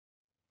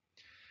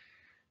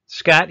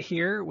Scott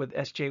here with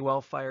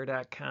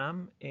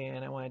sjwellfire.com,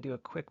 and I want to do a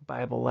quick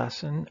Bible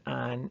lesson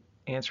on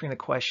answering the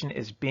question,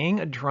 is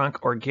being a drunk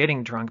or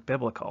getting drunk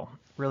biblical?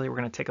 Really, we're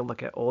going to take a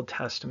look at Old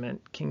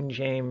Testament, King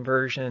James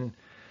Version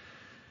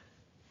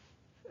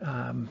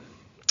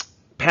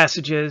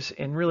passages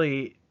and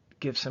really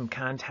give some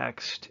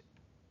context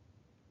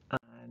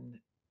on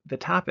the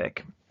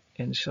topic.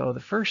 And so the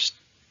first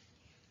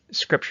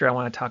scripture I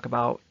want to talk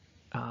about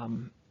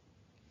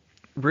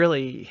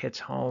really hits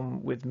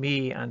home with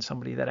me on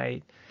somebody that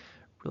I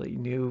really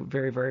knew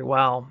very, very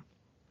well.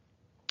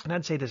 And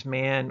I'd say this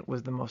man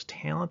was the most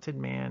talented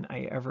man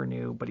I ever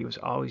knew, but he was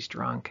always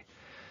drunk.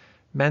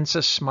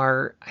 Mensa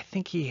smart. I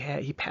think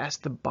he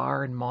passed the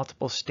bar in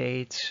multiple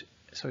states,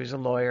 so he's a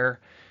lawyer.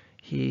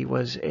 He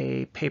was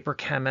a paper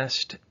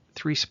chemist,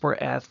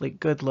 three-sport athlete,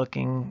 good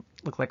looking,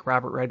 looked like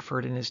Robert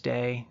Redford in his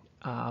day.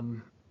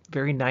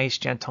 Very nice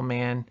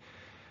gentleman,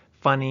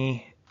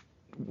 funny,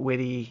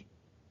 witty,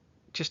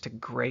 just a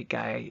great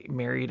guy.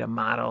 Married a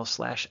model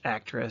slash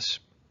actress.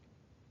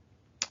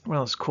 One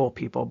of those cool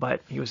people,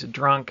 but he was a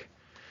drunk,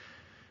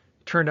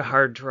 turned to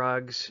hard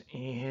drugs,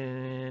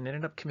 and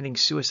ended up committing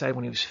suicide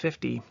when he was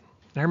 50. And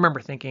I remember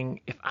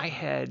thinking, if I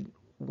had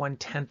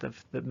 1/10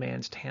 of the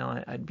man's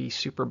talent, I'd be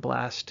super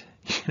blessed.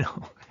 You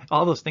know,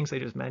 all those things I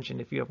just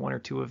mentioned, if you have one or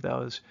two of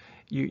those,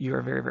 you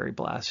are very, very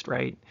blessed,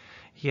 right?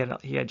 He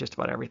had just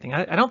about everything.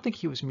 I don't think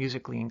he was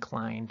musically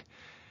inclined,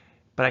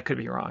 but I could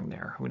be wrong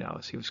there. Who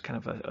knows? He was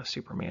kind of a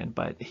Superman,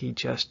 but he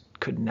just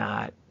could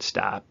not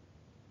stop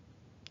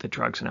the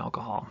drugs and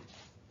alcohol.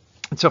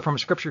 And so from a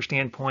scripture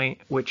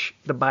standpoint, which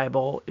the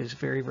Bible is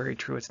very, very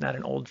true, it's not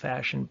an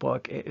old-fashioned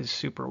book. It is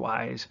super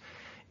wise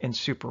and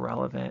super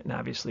relevant. And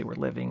obviously we're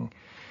living,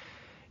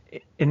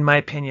 in my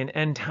opinion,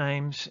 end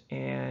times,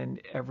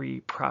 and every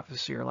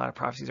prophecy or a lot of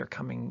prophecies are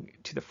coming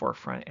to the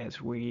forefront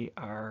as we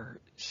are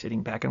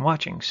sitting back and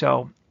watching.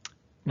 So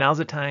now's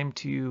the time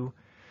to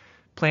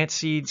plant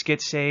seeds,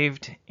 get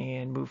saved,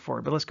 and move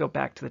forward. But let's go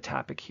back to the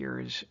topic here.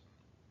 Is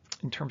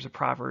in terms of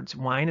Proverbs,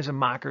 wine is a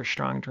mocker,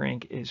 strong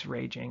drink is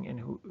raging,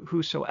 and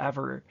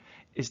whosoever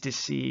is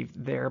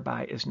deceived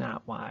thereby is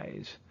not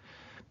wise.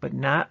 But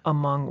not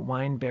among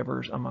wine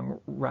bibbers, among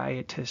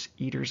riotous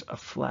eaters of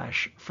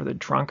flesh, for the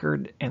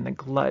drunkard and the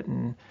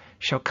glutton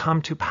shall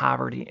come to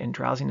poverty, and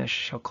drowsiness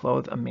shall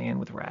clothe a man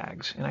with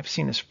rags. And I've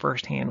seen this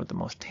firsthand with the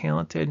most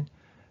talented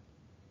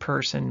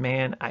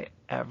man I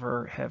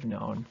ever have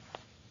known.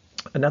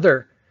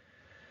 Another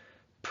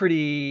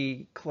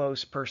pretty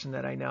close person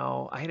that I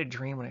know, I had a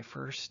dream when I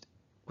first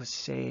was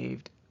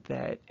saved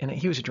that, and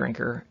he was a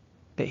drinker,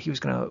 that he was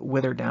going to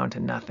wither down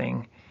to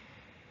nothing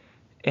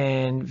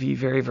and be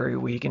very, very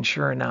weak. And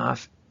sure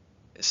enough,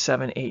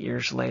 7, 8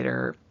 years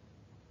later,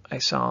 I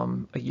saw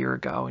him a year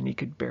ago, and he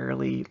could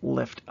barely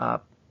lift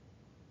up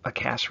a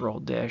casserole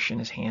dish,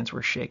 and his hands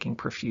were shaking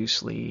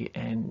profusely,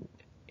 and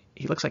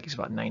he looks like he's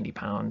about 90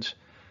 pounds,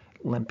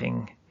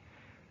 limping.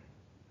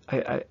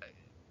 I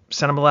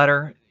sent him a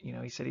letter. You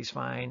know, he said he's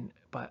fine,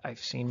 but I've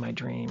seen my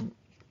dream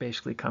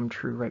basically come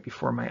true right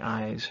before my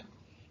eyes.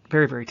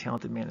 Very, very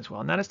talented man as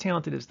well. Not as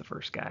talented as the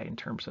first guy in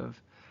terms of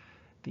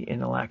the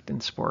intellect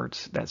and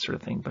sports, that sort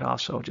of thing, but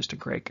also just a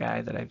great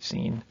guy that I've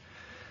seen.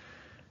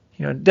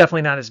 You know,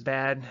 definitely not as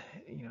bad.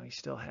 You know, he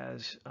still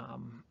has,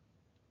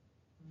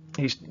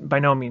 he's by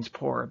no means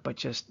poor, but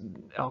just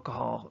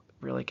alcohol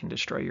really can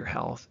destroy your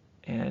health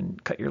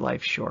and cut your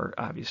life short,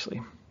 obviously.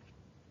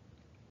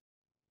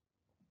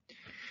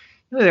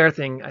 The other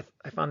thing,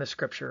 I found this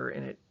scripture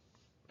and it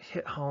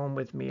hit home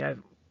with me.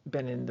 I've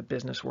been in the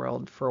business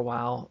world for a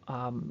while,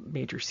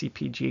 major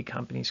CPG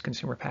companies,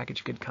 consumer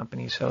packaged good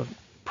companies. So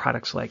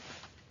products like,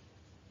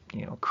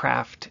 you know,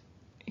 Kraft,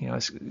 you know,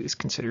 is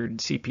considered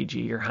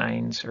CPG, or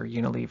Heinz or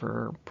Unilever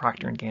or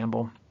Procter and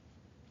Gamble,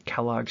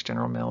 Kellogg's,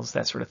 General Mills,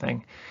 that sort of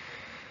thing.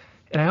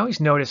 And I always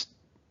noticed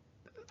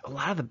a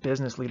lot of the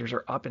business leaders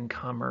are up and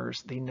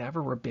comers. They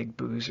never were big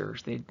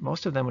boozers.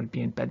 Most of them would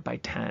be in bed by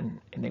 10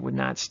 and they would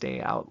not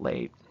stay out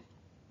late.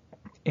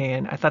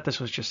 And I thought this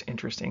was just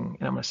interesting.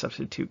 And I'm going to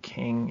substitute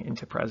king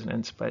into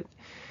presidents, but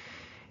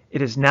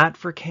it is not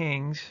for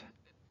kings,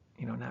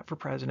 you know, not for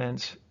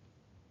presidents.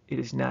 It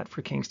is not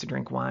for kings to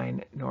drink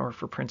wine, nor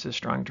for princes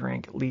strong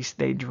drink, lest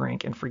they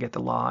drink and forget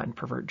the law and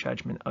pervert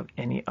judgment of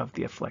any of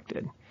the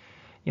afflicted. You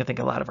know, I think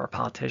a lot of our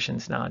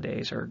politicians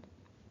nowadays are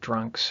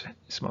drunks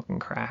smoking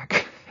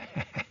crack.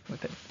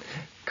 With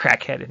a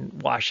crackhead in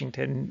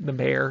Washington, the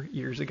mayor,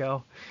 years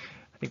ago.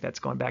 I think that's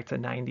going back to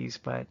the 90s,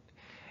 but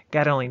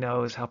God only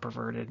knows how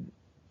perverted,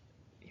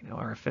 you know,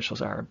 our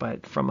officials are.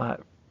 But from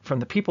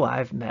the people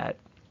I've met,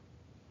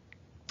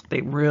 they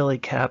really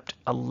kept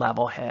a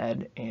level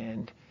head.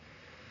 And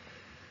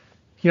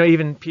you know,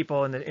 even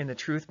people in the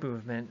truth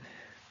movement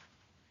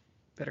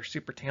that are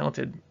super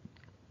talented,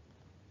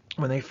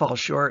 when they fall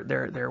short,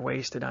 they're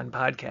wasted on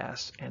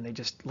podcasts, and they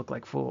just look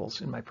like fools,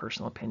 in my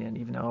personal opinion,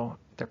 even though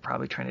they're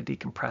probably trying to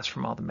decompress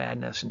from all the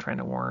madness and trying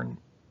to warn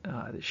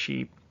the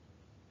sheep,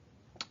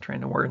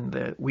 trying to warn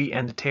the wheat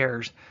and the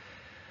tares.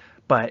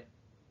 But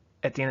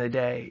at the end of the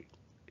day,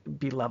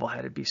 be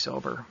level-headed, be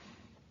sober.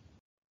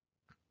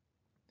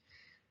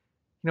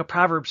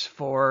 Proverbs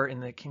 4 in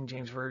the King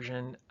James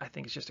Version, I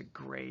think is just a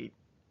great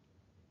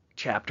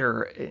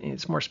chapter.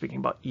 It's more speaking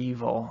about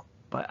evil,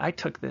 but I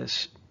took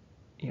this,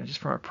 just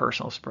from a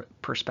personal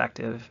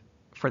perspective,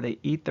 for they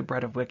eat the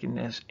bread of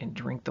wickedness and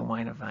drink the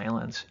wine of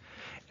violence.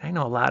 And I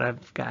know a lot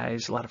of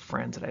guys, a lot of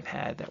friends that I've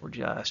had that were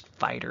just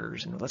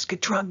fighters and let's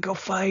get drunk, go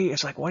fight.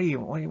 It's like, why do you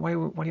want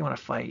to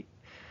fight?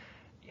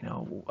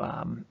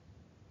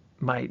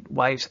 My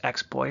wife's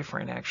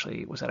ex-boyfriend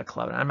actually was at a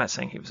club, and I'm not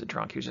saying he was a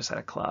drunk. He was just at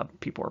a club.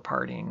 People were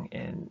partying,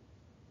 and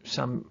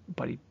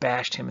somebody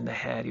bashed him in the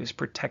head. He was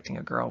protecting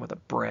a girl with a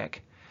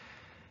brick.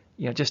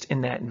 Just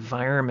in that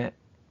environment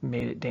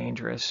made it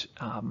dangerous.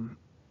 And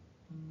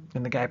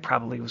the guy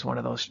probably was one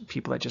of those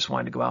people that just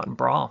wanted to go out and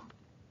brawl.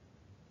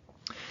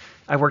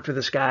 I worked with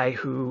this guy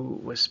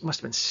who must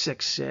have been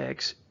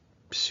 6'6",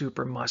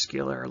 super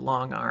muscular,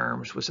 long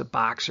arms, was a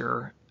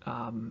boxer,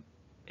 and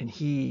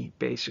he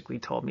basically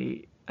told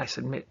me, I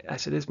said,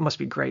 it must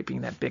be great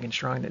being that big and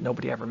strong that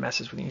nobody ever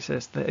messes with you. He said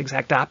it's the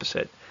exact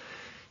opposite.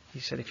 He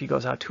said if he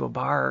goes out to a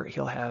bar,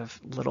 he'll have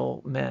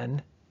little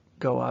men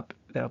go up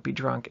that'll be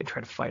drunk and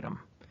try to fight him.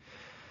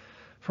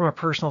 From a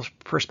personal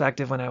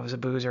perspective, when I was a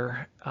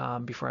boozer,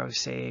 before I was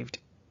saved,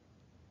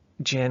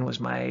 gin was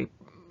my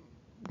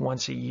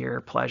once a year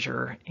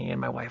pleasure,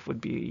 and my wife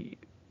would be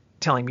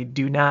telling me,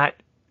 do not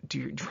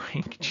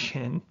drink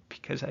gin,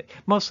 because I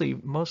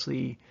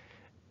mostly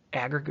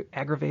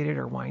aggravated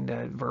or wanting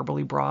to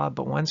verbally brawl,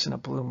 but once in a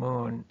blue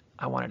moon,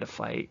 I wanted to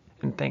fight,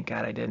 and thank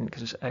God I didn't,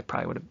 because I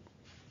probably would have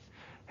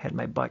had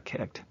my butt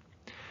kicked.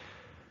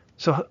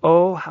 So,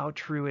 oh, how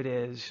true it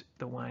is,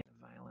 the wine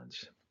of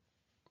violence.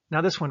 Now,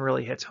 this one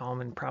really hits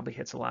home and probably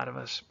hits a lot of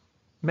us,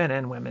 men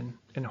and women.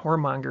 And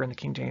whoremonger in the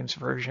King James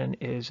Version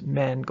is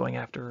men going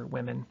after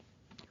women.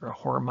 You're a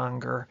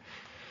whoremonger.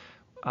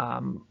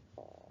 But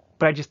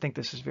I just think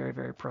this is very,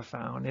 very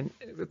profound. And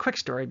a quick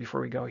story before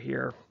we go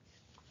here,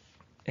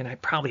 and I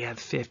probably have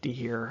 50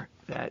 here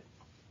that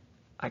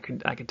I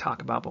could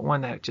talk about, but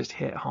one that just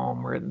hit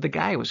home where the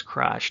guy was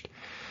crushed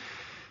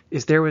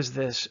is there was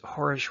this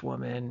whorish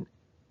woman,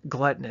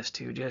 gluttonous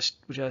too,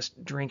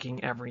 just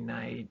drinking every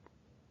night,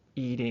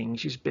 eating.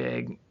 She's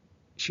big.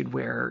 She'd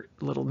wear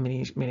little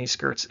mini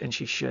skirts, and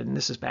she should. And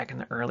this is back in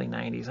the early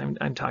 90s.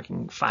 I'm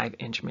talking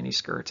 5-inch mini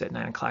skirts at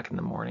 9 o'clock in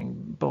the morning,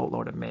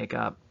 boatload of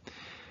makeup,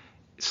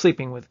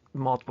 sleeping with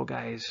multiple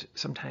guys,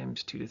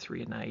 sometimes 2 to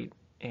 3 a night.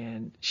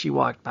 And she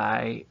walked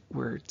by.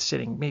 We're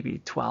sitting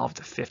maybe 12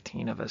 to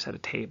 15 of us at a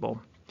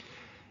table.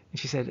 And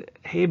she said,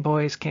 "Hey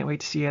boys, can't wait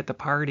to see you at the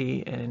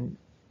party." And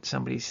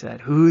somebody said,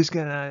 "Who's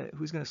gonna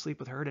sleep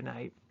with her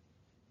tonight?"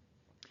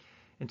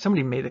 And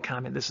somebody made the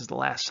comment, "This is the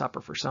last supper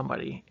for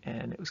somebody,"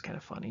 and it was kind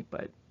of funny.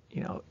 But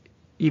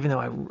even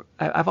though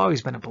I've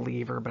always been a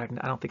believer, but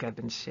I don't think I've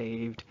been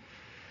saved.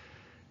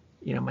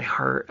 My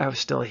heart, I was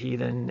still a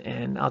heathen,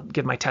 and I'll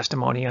give my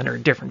testimony under a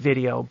different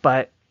video.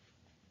 But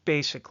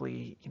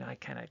basically, I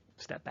kind of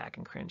stepped back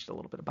and cringed a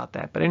little bit about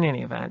that. But in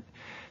any event,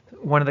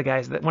 one of the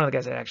guys that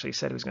actually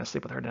said he was going to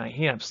sleep with her tonight,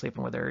 he ended up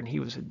sleeping with her, and he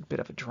was a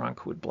bit of a drunk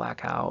who would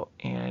black out.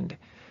 And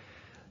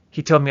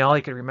he told me all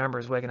he could remember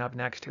is waking up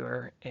next to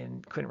her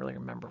and couldn't really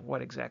remember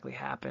what exactly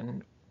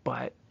happened.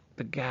 But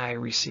the guy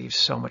received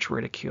so much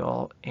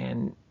ridicule,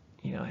 and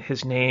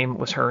his name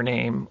was her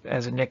name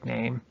as a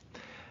nickname.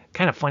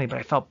 Kind of funny, but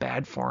I felt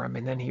bad for him.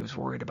 And then he was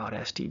worried about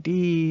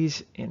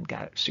STDs and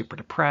got super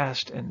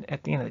depressed. And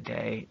at the end of the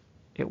day,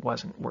 it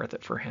wasn't worth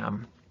it for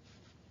him.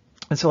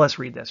 And so let's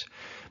read this.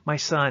 "My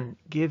son,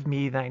 give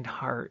me thine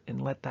heart,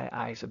 and let thy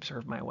eyes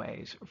observe my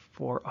ways.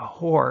 For a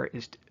whore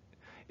is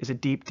a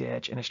deep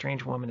ditch, and a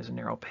strange woman is a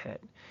narrow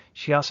pit.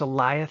 She also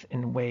lieth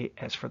in wait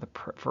as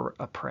for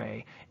a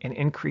prey, and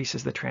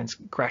increases the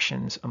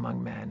transgressions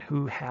among men.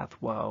 Who hath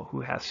woe?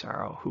 Who hath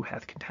sorrow? Who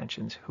hath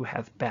contentions? Who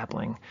hath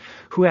babbling?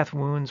 Who hath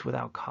wounds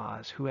without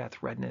cause? Who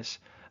hath redness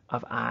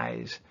of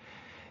eyes?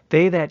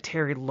 They that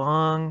tarry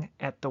long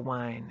at the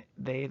wine,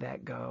 they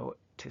that go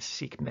to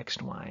seek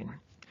mixed wine."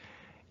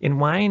 In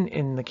wine,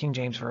 in the King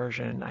James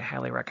Version, I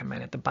highly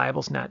recommend it. The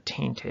Bible's not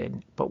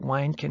tainted, but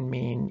wine can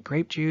mean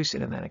grape juice,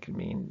 and then it can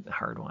mean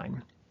hard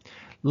wine.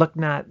 "Look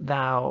not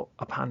thou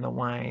upon the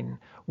wine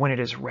when it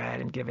is red,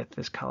 and giveth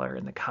this color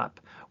in the cup,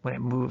 when it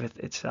moveth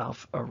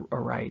itself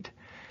aright.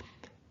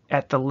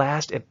 At the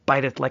last it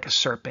biteth like a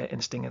serpent,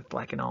 and stingeth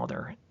like an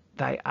alder.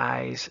 Thy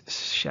eyes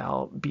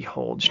shall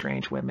behold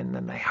strange women,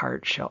 and thy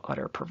heart shall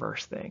utter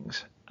perverse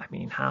things." I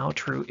mean, how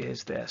true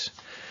is this?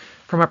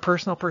 From a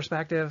personal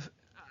perspective,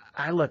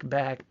 I look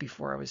back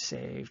before I was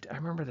saved. I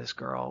remember this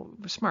girl,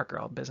 a smart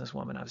girl,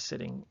 businesswoman. I was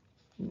sitting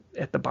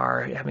at the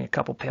bar having a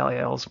couple pale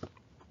ales.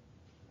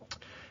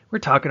 We're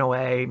talking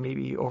away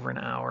maybe over an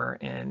hour,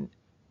 and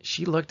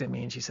she looked at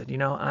me and she said,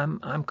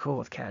 I'm cool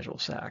with casual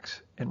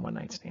sex and one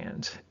night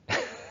stands."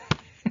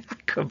 I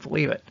couldn't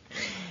believe it.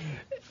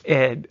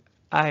 And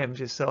I am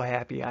just so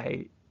happy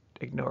I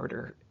ignored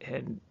her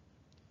and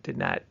did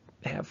not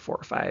have 4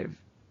 or 5,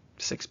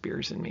 6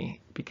 beers in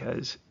me,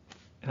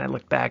 and I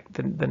looked back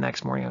the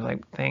next morning, I was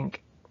like,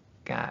 thank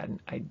God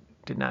I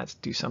did not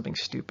do something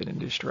stupid and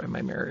destroy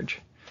my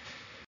marriage.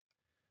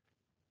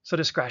 So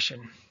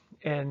discretion.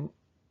 And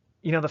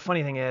The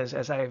funny thing is,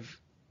 as I've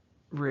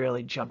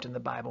really jumped in the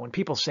Bible, when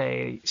people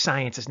say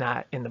science is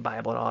not in the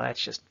Bible at all,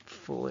 that's just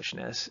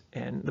foolishness.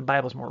 And the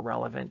Bible's more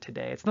relevant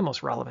today. It's the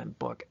most relevant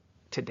book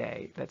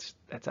today that's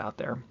out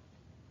there.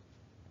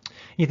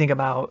 You think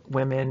about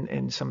women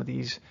and some of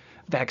these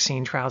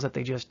vaccine trials that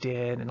they just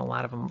did, and a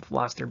lot of them have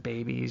lost their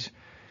babies.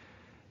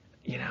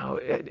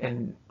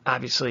 And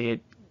obviously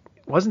it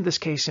wasn't this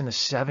case in the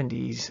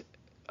 70s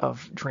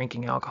of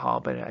drinking alcohol,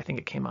 but I think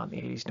it came out in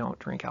the 80s. Don't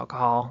drink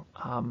alcohol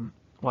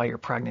while you're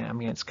pregnant. I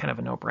mean, it's kind of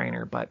a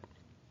no-brainer, but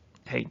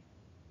hey,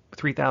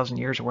 3,000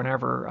 years or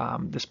whenever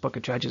this book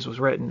of Judges was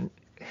written,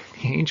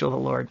 the angel of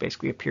the Lord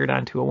basically appeared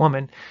onto a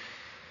woman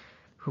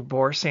who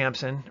bore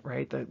Samson,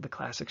 right, the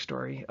classic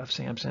story of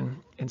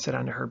Samson, and said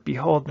unto her,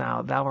 Behold,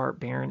 now thou art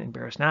barren and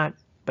bearest not,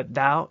 but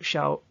thou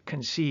shalt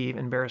conceive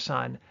and bear a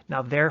son.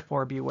 Now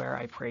therefore beware,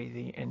 I pray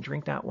thee, and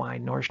drink not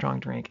wine nor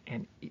strong drink,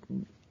 and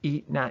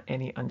eat not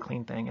any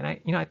unclean thing.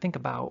 And I think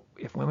about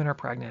if women are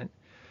pregnant,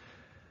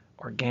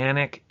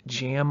 organic,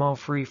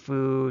 GMO-free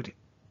food,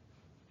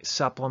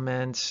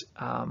 supplements,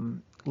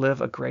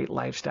 live a great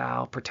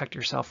lifestyle, protect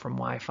yourself from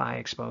Wi-Fi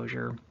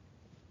exposure.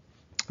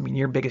 I mean,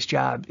 your biggest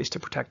job is to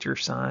protect your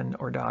son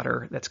or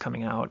daughter that's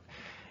coming out,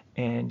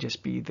 and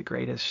just be the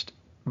greatest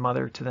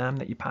mother to them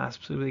that you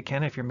possibly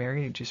can. If you're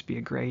married, just be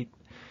a great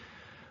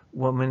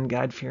woman,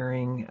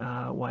 God-fearing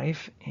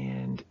wife,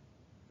 and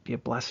be a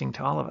blessing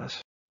to all of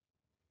us.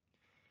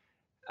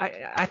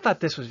 I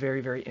thought this was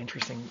very, very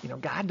interesting.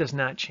 God does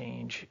not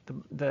change.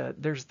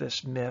 There's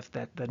this myth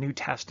that the New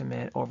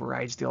Testament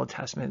overrides the Old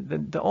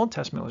Testament. The Old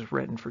Testament was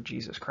written for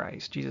Jesus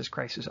Christ. Jesus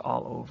Christ is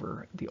all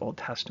over the Old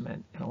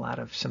Testament, and a lot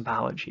of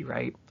symbology,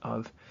 right,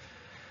 of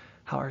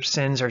how our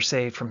sins are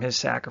saved from his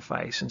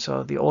sacrifice. And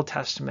so the Old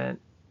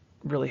Testament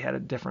really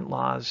had different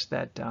laws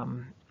that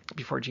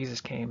before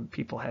Jesus came,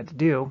 people had to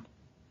do.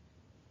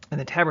 And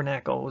the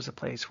tabernacle was a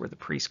place where the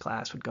priest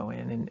class would go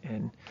in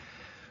and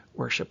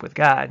worship with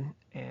God.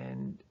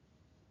 And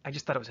I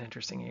just thought it was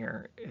interesting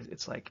here.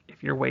 It's like,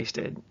 if you're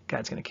wasted,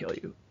 God's going to kill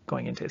you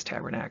going into his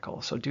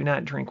tabernacle. So do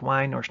not drink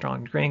wine nor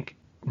strong drink,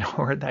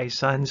 nor thy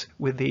sons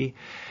with thee,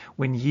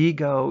 when ye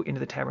go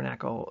into the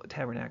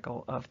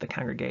tabernacle of the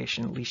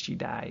congregation, lest ye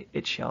die.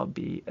 It shall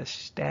be a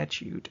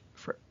statute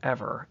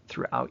forever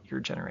throughout your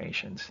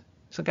generations.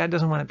 So God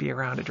doesn't want to be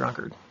around a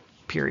drunkard,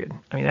 period.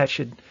 I mean, that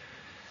should,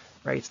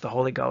 right? It's the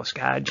Holy Ghost,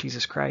 God,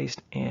 Jesus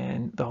Christ,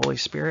 and the Holy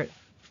Spirit.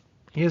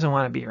 He doesn't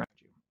want to be around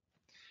you.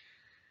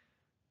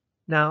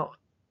 Now,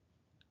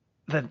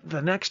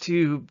 the next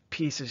two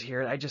pieces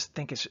here, I just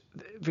think is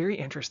very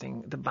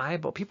interesting. The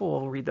Bible, people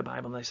will read the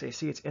Bible and they say,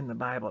 see, it's in the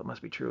Bible, it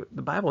must be true.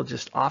 The Bible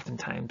just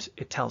oftentimes,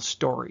 it tells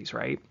stories,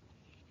 right?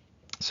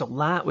 So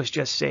Lot was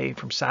just saved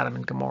from Sodom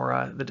and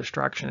Gomorrah, the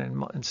destruction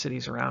and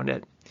cities around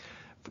it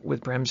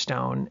with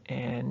brimstone,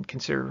 and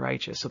considered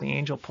righteous. So the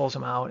angel pulls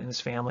him out and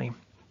his family.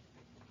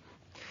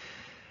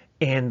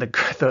 And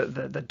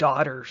the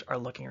daughters are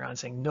looking around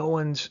saying,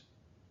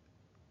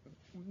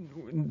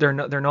 there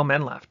are no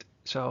men left.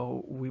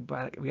 So we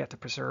have to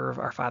preserve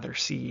our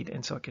father's seed.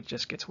 And so it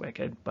just gets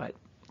wicked. But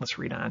let's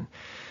read on.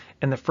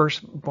 And the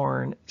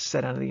firstborn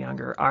said unto the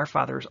younger, Our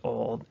father is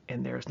old,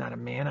 and there is not a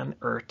man on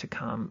earth to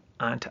come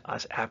unto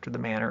us after the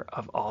manner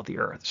of all the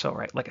earth. So,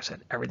 right, like I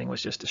said, everything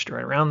was just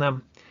destroyed around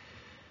them.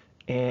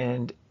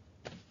 And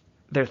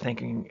they're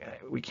thinking,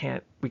 we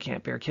can't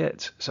bear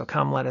kids. So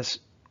come, let us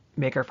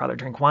make our father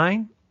drink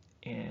wine,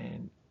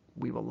 and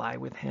we will lie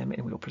with him,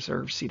 and we will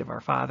preserve seed of our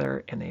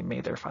father. And they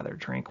made their father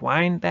drink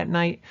wine that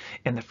night.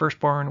 And the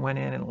firstborn went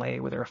in and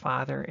lay with her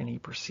father, and he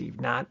perceived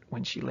not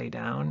when she lay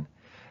down,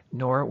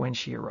 nor when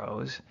she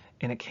arose.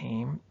 And it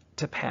came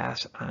to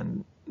pass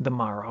on the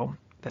morrow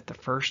that the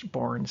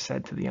firstborn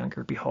said to the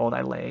younger, Behold,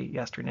 I lay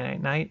yesterday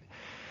night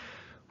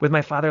with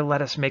my father.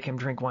 Let us make him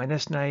drink wine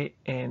this night,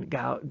 and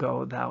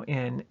go thou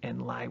in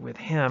and lie with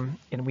him,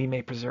 and we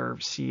may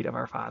preserve seed of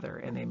our father.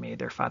 And they made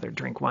their father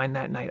drink wine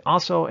that night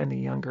also. And the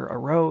younger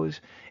arose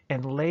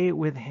and lay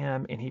with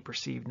him, and he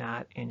perceived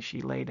not, and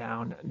she lay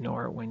down,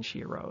 nor when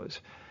she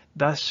arose.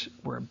 Thus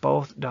were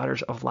both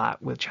daughters of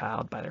Lot with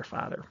child by their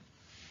father.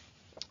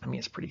 I mean,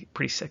 it's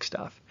pretty sick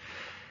stuff.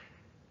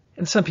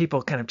 And some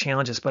people kind of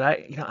challenge this, but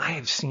I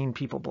have seen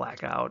people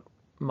black out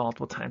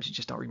multiple times. You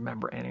just don't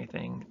remember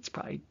anything. It's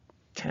probably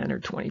 10 or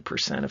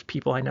 20% of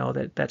people I know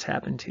that's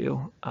happened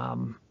to.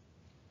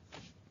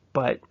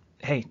 But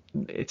hey,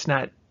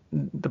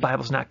 the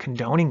Bible's not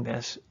condoning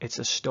this. It's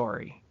a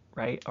story,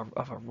 right,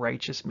 of a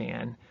righteous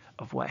man,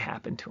 of what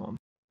happened to him.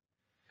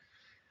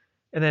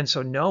 And then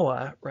so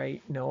Noah,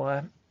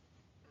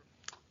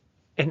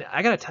 and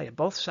I got to tell you,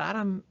 both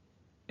Sodom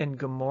and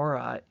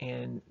Gomorrah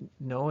and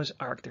Noah's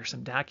Ark, there's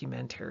some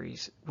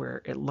documentaries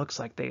where it looks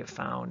like they have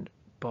found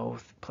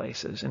both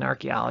places. In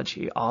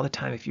archaeology, all the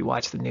time, if you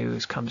watch the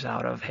news, comes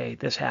out of, hey,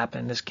 this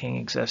happened, this king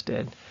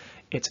existed.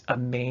 It's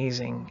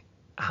amazing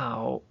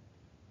how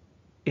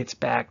it's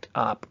backed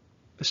up.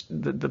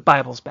 The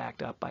Bible's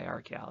backed up by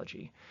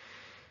archaeology.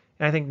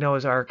 And I think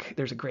Noah's Ark,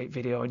 there's a great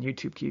video, and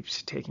YouTube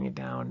keeps taking it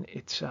down.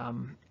 It's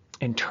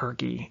in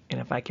Turkey, and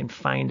if I can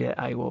find it,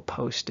 I will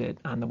post it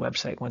on the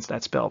website once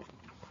that's built.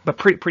 but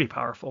pretty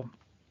powerful.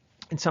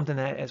 And something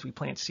that, as we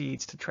plant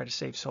seeds to try to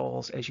save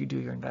souls, as you do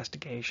your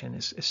investigation,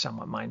 is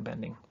somewhat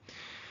mind-bending.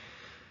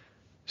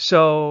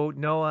 So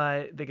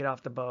Noah, they get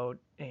off the boat,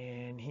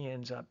 and he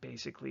ends up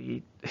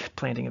basically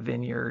planting a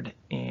vineyard,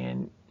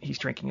 and he's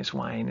drinking his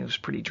wine. He was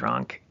pretty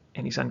drunk,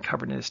 and he's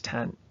uncovered in his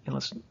tent. And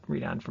let's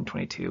read on from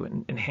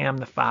 22. And Ham,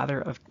 the father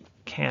of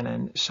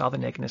Canaan, saw the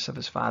nakedness of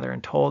his father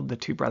and told the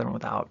two brethren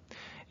without.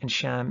 And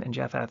Shem and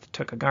Japheth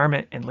took a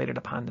garment and laid it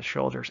upon the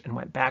shoulders and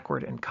went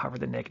backward and covered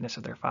the nakedness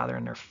of their father,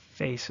 and their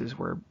faces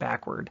were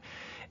backward.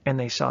 And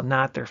they saw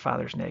not their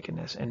father's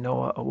nakedness. And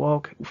Noah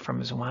awoke from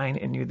his wine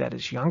and knew that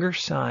his younger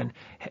son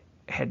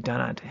had done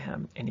unto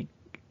him. And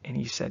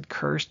he said,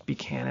 Cursed be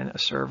Canaan, a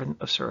servant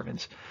of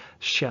servants,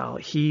 shall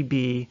he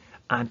be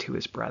unto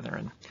his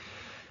brethren.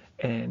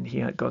 And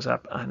he goes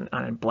up on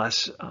and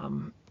bless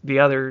the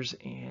others.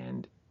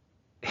 And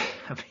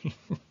I mean,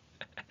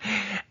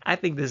 I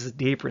think this is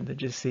deeper than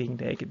just seeing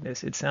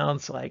nakedness. It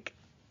sounds like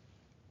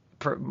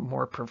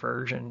more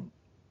perversion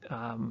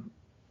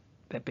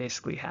that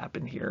basically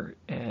happened here.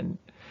 And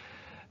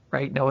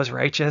right, Noah's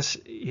righteous.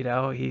 You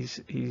know,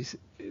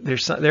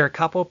 there are a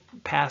couple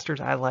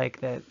pastors I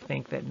like that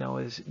think that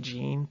Noah's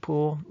gene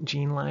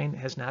line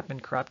has not been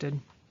corrupted.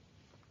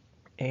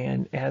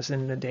 And as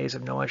in the days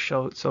of Noah,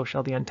 so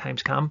shall the end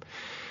times come.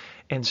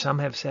 And some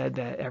have said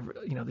that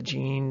the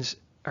genes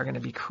are going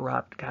to be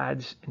corrupt.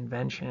 God's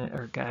invention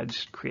or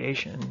God's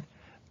creation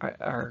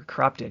are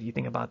corrupted. You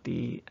think about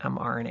the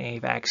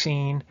mRNA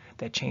vaccine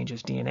that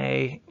changes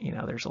DNA.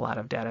 There's a lot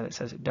of data that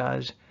says it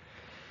does.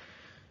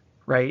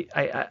 Right?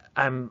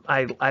 I'm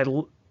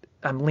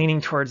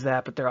leaning towards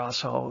that, but there are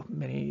also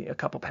a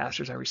couple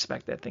pastors I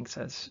respect that thinks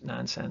that's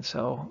nonsense.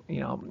 So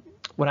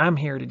what I'm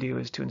here to do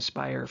is to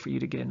inspire for you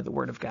to get into the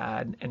Word of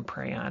God and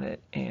pray on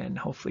it, and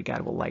hopefully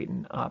God will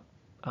lighten up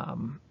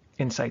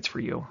insights for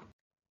you.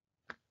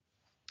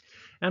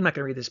 I'm not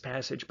going to read this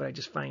passage, but I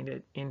just find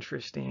it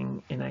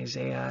interesting in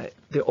Isaiah.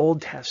 The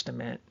Old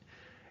Testament,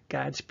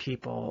 God's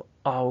people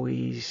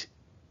always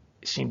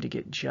seem to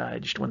get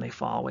judged when they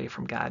fall away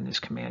from God and his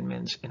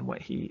commandments and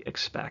what he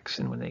expects.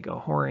 And when they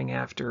go whoring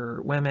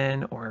after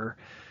women or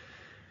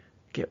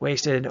get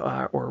wasted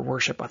or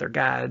worship other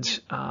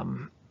gods, God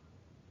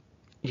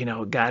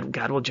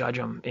will judge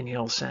them, and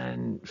he'll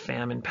send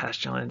famine,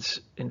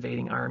 pestilence,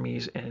 invading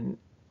armies. And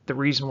the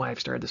reason why I've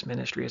started this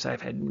ministry is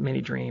I've had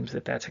many dreams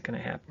that that's going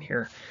to happen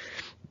here.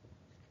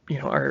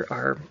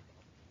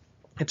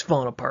 It's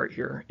fallen apart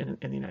here in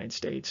the United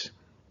States.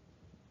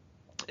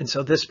 And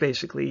so this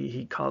basically,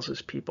 he calls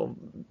his people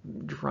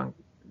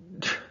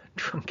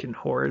drunken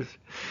whores.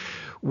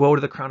 Woe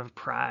to the crown of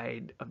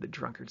pride of the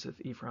drunkards of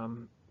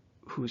Ephraim,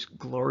 whose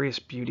glorious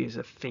beauty is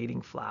a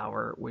fading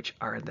flower, which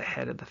are at the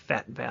head of the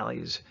fat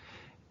valleys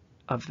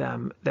of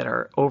them that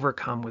are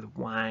overcome with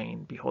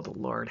wine. Behold, the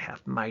Lord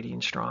hath mighty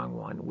and strong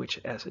one, which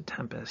as a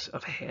tempest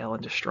of hail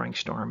and destroying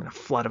storm and a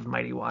flood of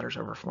mighty waters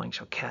overflowing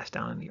shall cast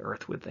down on the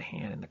earth with the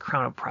hand. And the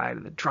crown of pride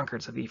of the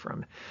drunkards of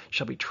Ephraim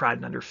shall be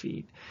trodden under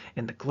feet.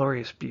 And the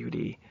glorious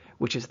beauty,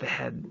 which is the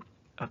head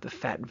of the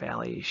fat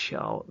valley,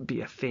 shall be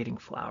a fading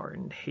flower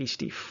and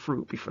hasty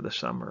fruit before the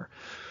summer,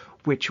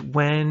 which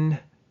when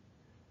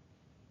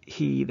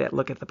he that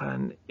looketh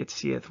upon it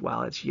seeth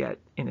while it's yet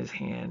in his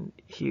hand,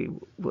 he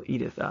will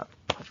eateth up.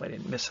 Hopefully I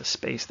didn't miss a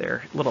space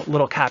there.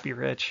 Little copy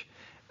rich.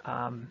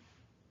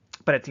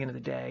 But at the end of the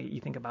day, you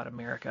think about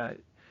America,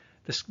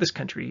 this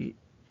country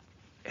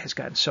has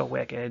gotten so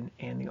wicked,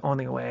 and the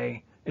only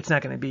way, it's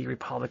not going to be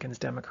Republicans,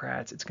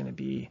 Democrats, it's going to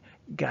be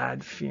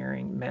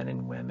God-fearing men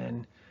and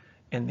women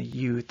and the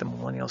youth, the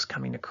millennials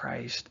coming to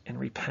Christ and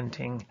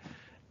repenting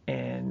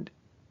and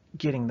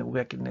getting the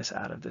wickedness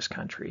out of this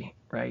country,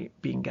 right?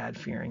 Being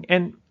God-fearing.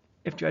 And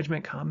if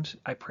judgment comes,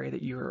 I pray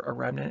that you're a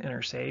remnant and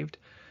are saved,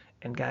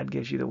 and God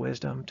gives you the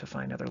wisdom to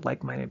find other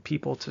like-minded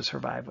people to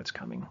survive what's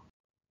coming.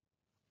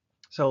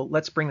 So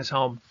let's bring this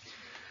home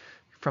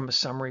from a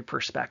summary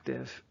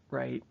perspective,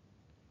 right?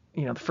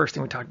 The first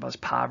thing we talked about is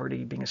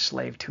poverty, being a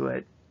slave to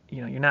it.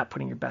 You're not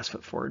putting your best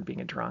foot forward being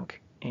a drunk.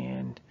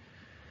 And,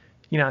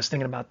 I was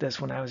thinking about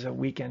this when I was a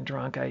weekend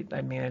drunk. I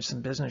managed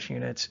some business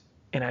units,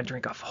 and I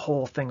drank a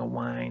whole thing of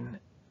wine,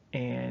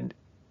 and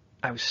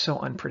I was so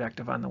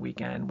unproductive on the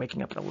weekend,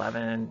 waking up at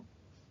 11.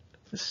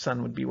 The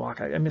sun would be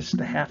walking. I missed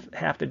the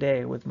half the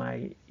day with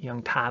my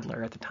young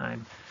toddler at the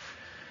time.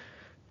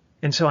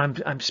 And so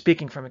I'm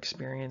speaking from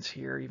experience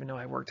here, even though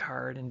I worked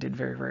hard and did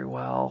very, very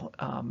well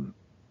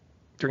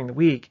during the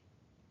week.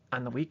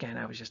 On the weekend,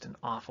 I was just an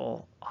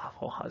awful,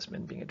 awful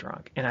husband being a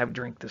drunk, and I would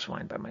drink this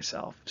wine by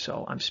myself.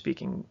 So I'm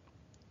speaking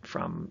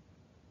from,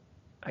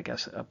 I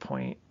guess, a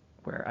point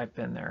where I've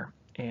been there.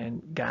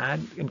 And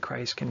God in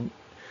Christ can,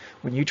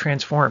 when you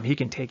transform, he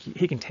can take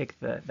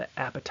the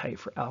appetite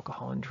for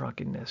alcohol and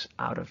drunkenness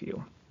out of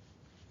you.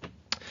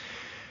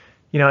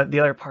 The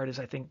other part is,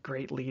 I think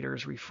great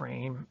leaders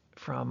refrain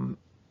from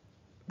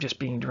just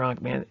being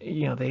drunk, man.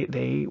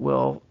 They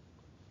will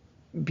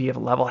be of a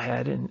level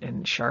head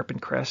and sharp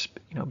and crisp,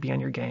 be on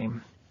your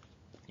game.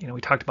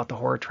 We talked about the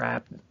horror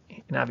trap,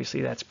 and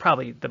obviously that's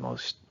probably the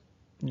most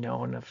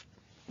known of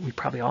we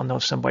probably all know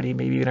somebody,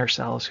 maybe even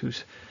ourselves,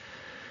 who's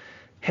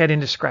had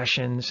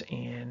indiscretions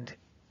and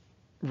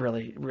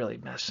really, really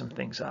messed some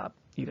things up,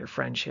 either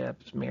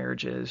friendships,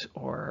 marriages,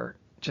 or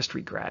just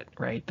regret,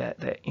 right?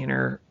 That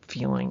inner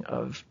feeling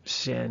of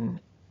sin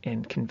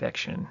and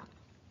conviction.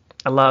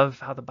 I love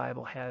how the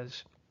Bible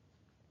has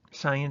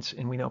science,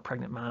 and we know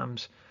pregnant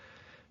moms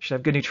should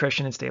have good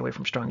nutrition and stay away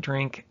from strong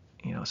drink,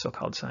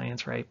 so-called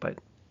science, right? But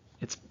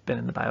it's been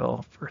in the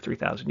Bible for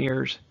 3,000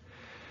 years.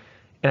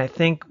 And I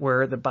think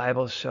where the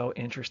Bible is so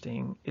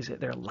interesting is that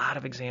there are a lot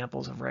of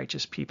examples of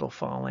righteous people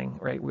falling,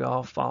 right? We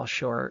all fall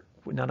short.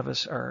 None of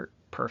us are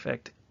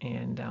perfect.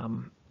 And,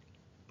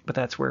 but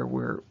that's where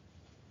we're,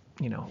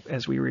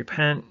 as we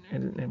repent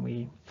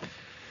and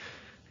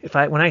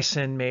when I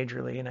sin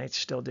majorly, and I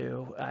still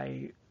do,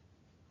 I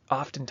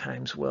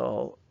oftentimes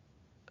will,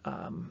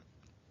 I'll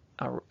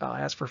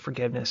ask for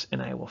forgiveness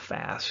and I will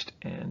fast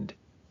and,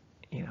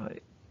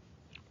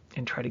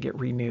 and try to get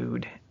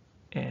renewed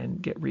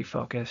and get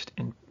refocused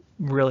and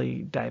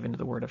really dive into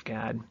the Word of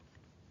God.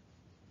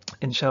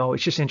 And so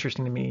it's just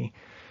interesting to me,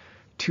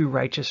 two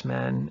righteous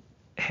men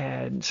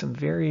had some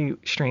very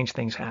strange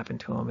things happen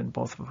to them, and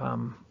both of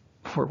them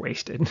were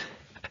wasted.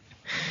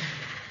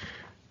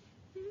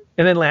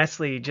 And then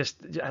lastly,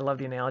 I love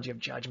the analogy of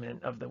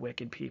judgment of the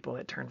wicked people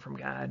that turn from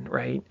God,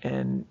 right,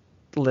 and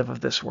live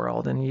of this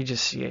world. And you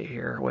just see it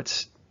here.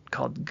 What's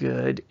called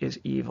good is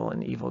evil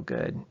and evil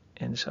good.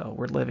 And so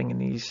we're living in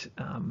these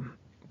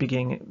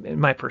beginning, in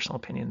my personal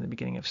opinion, the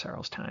beginning of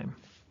sorrow's time.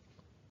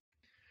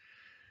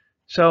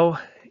 So,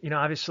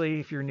 obviously,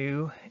 if you're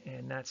new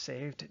and not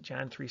saved,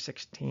 John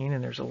 3:16,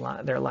 and there's a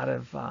lot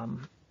of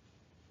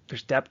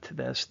there's depth to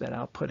this that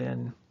I'll put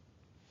in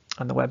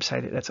on the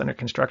website that's under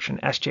construction,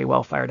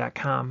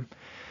 sjwellfire.com.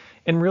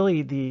 And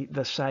really,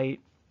 the site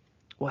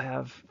will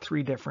have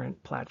 3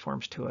 different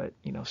platforms to it.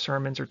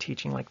 Sermons or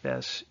teaching like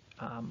this.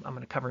 I'm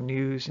going to cover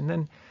news, and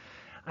then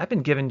I've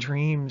been given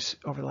dreams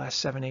over the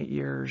last 7-8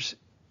 years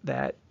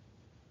that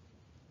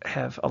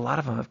a lot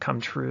of them have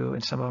come true,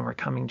 and some of them are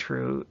coming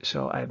true.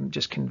 So I'm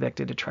just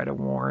convicted to try to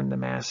warn the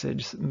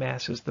masses.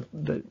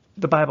 The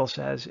Bible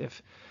says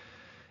if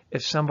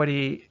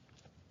somebody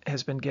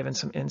has been given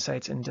some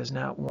insights and does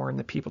not warn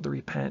the people to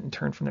repent and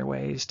turn from their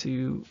ways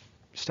to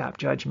stop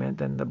judgment,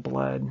 then the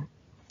blood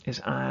is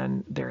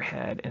on their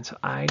head. And so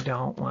I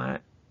don't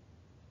want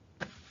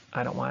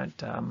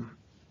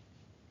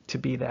to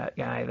be that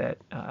guy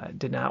that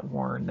did not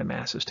warn the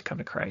masses to come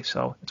to Christ.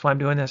 So that's why I'm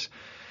doing this.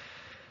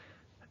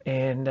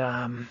 And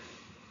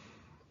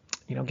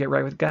get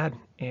right with God.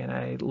 And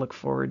I look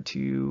forward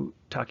to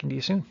talking to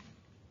you soon.